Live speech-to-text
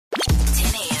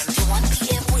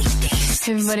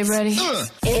Ladies. Everybody ready?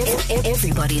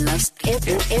 Everybody loves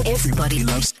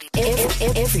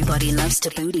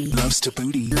Thabooty. Loves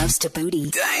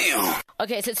Thabooty. Damn.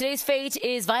 Okay, so today's fate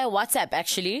is via WhatsApp,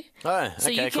 actually. Oh, okay, so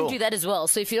you can cool. do that as well.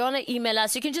 So if you want to email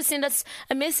us, you can just send us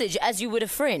a message as you would a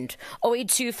friend.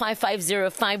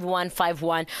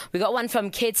 082-550-5151. We got one from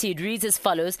Katie. It reads as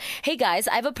follows. Hey guys,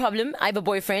 I have a problem. I have a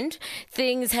boyfriend.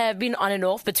 Things have been on and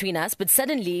off between us, but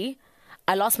suddenly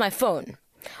I lost my phone.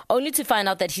 Only to find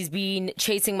out that he's been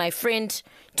chasing my friend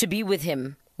to be with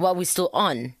him while we're still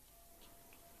on.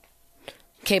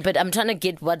 Okay, but I'm trying to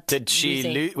get what... Did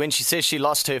she when she says she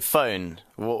lost her phone,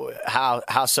 how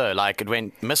so? Like it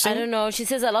went missing? I don't know. She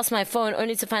says I lost my phone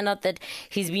only to find out that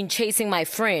he's been chasing my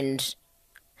friend.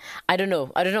 I don't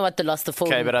know. I don't know what the lost the phone.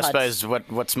 Okay, but I part. suppose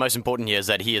what's most important here is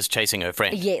that he is chasing her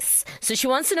friend. Yes. So she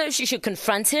wants to know if she should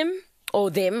confront him,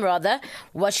 or them rather,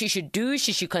 what she should do.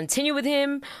 She should continue with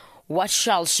him. What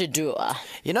shall she do?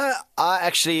 You know, I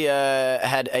actually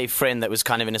had a friend that was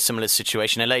kind of in a similar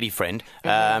situation, a lady friend,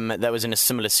 that was in a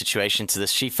similar situation to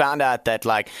this. She found out that,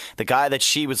 like, the guy that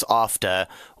she was after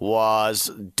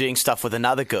was doing stuff with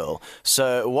another girl.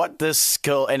 So what this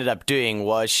girl ended up doing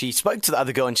was she spoke to the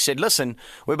other girl and she said, listen,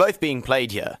 we're both being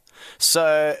played here.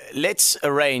 So let's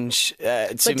arrange to meet up.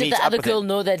 But did the other girl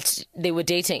know that they were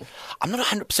dating? I'm not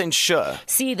 100% sure.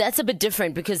 See, that's a bit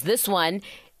different because this one...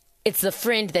 It's the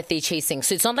friend that they're chasing.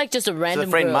 So it's not like just a random So the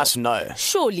friend girl. must know.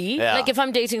 Surely. Yeah. Like if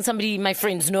I'm dating somebody, my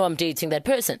friends know I'm dating that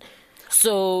person.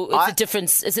 So it's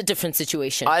a different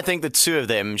situation. I think the two of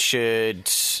them should...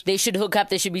 They should hook up.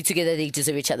 They should be together. They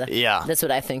deserve each other. Yeah. That's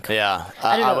what I think. Yeah.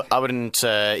 I don't know. I wouldn't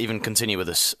even continue with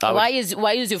this. Why is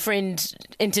your friend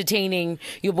entertaining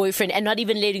your boyfriend and not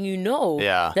even letting you know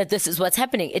that this is what's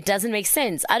happening? It doesn't make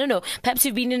sense. I don't know. Perhaps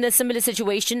you've been in a similar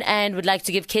situation and would like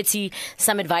to give Kitty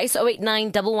some advice.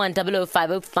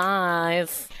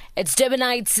 089-110-505. It's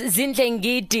Durbanites,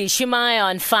 Zintlengiti, Shemaya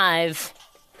on 5.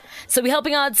 So we're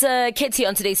helping out Kitty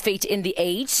on today's Fate in the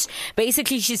Age.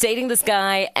 Basically, she's dating this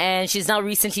guy, and she's now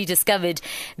recently discovered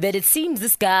that it seems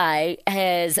this guy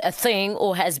has a thing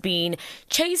or has been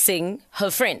chasing her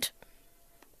friend.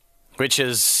 Which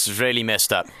is really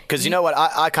messed up. Because you know what?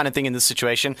 I kind of think in this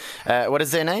situation, what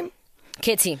is their name?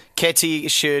 Ketty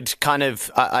should kind of,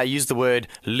 I use the word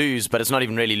lose, but it's not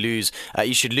even really lose.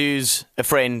 You should lose a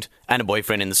friend and a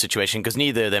boyfriend in the situation because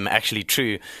neither of them are actually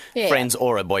true friends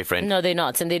or a boyfriend. No, they're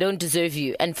not, and they don't deserve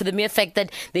you. And for the mere fact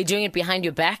that they're doing it behind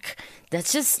your back,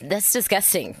 that's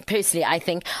disgusting, personally, I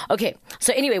think. Okay,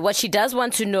 so anyway, what she does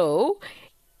want to know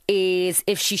is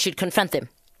if she should confront them.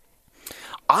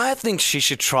 I think she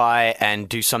should try and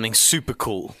do something super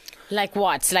cool. Like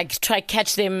what? Like try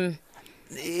catch them...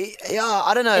 Yeah,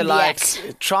 I don't know, like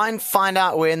try and find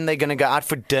out when they're going to go out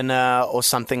for dinner or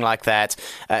something like that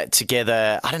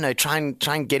together. I don't know, try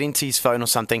and get into his phone or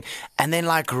something and then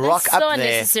like rock That's so up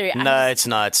there. Unnecessary. No, it's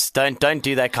not. Don't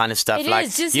do that kind of stuff. It like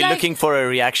is, just you're like... looking for a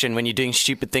reaction when you're doing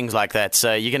stupid things like that.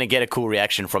 So you're going to get a cool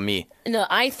reaction from me. No,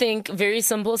 I think very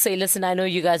simple. Say, listen, I know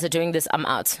you guys are doing this. I'm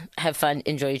out. Have fun.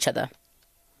 Enjoy each other.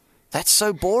 That's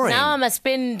so boring. Now I must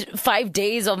spend 5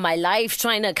 days of my life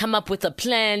trying to come up with a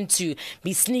plan to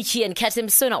be sneaky and catch them.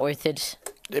 So not worth it.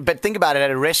 But think about it,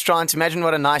 at a restaurant, imagine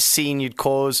what a nice scene you'd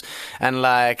cause and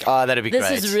like, oh, that'd be great.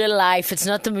 This is real life. It's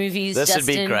not the movies, This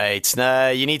Justin. would be great. No,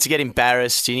 you need to get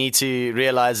embarrassed. You need to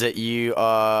realize that you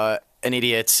are an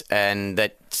idiot and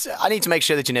that I need to make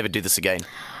sure that you never do this again.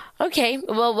 Okay,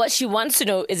 well, what she wants to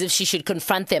know is if she should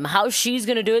confront them. How she's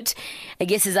going to do it, I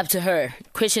guess, is up to her.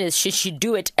 Question is, should she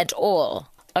do it at all?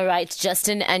 All right,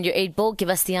 Justin and your 8-ball, give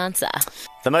us the answer.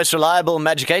 The most reliable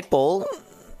Magic 8-ball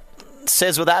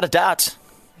says without a doubt.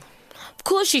 Of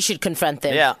course she should confront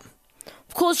them. Yeah.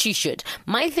 Of course she should.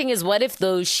 My thing is, what if,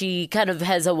 though, she kind of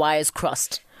has her wires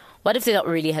crossed? What if they're not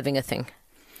really having a thing?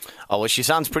 Oh, well, she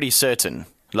sounds pretty certain.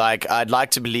 Like, I'd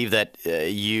like to believe that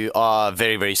you are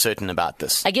very, very certain about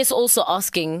this. I guess also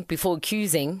asking before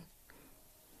accusing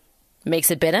makes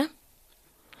it better.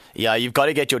 Yeah, you've got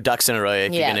to get your ducks in a row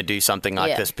if you're going to do something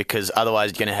like this because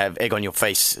otherwise you're going to have egg on your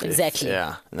face. Exactly.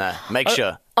 Make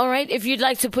sure. All right, if you'd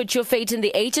like to put your fate in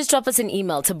the H, just drop us an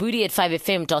email,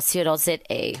 thabooty@5fm.co.za. 10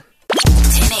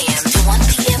 a.m. to 1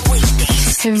 p.m.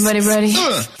 weekdays. Everybody ready?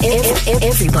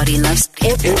 Everybody loves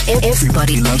Thabooty.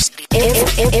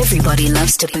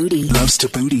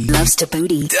 Loves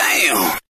Thabooty. Damn.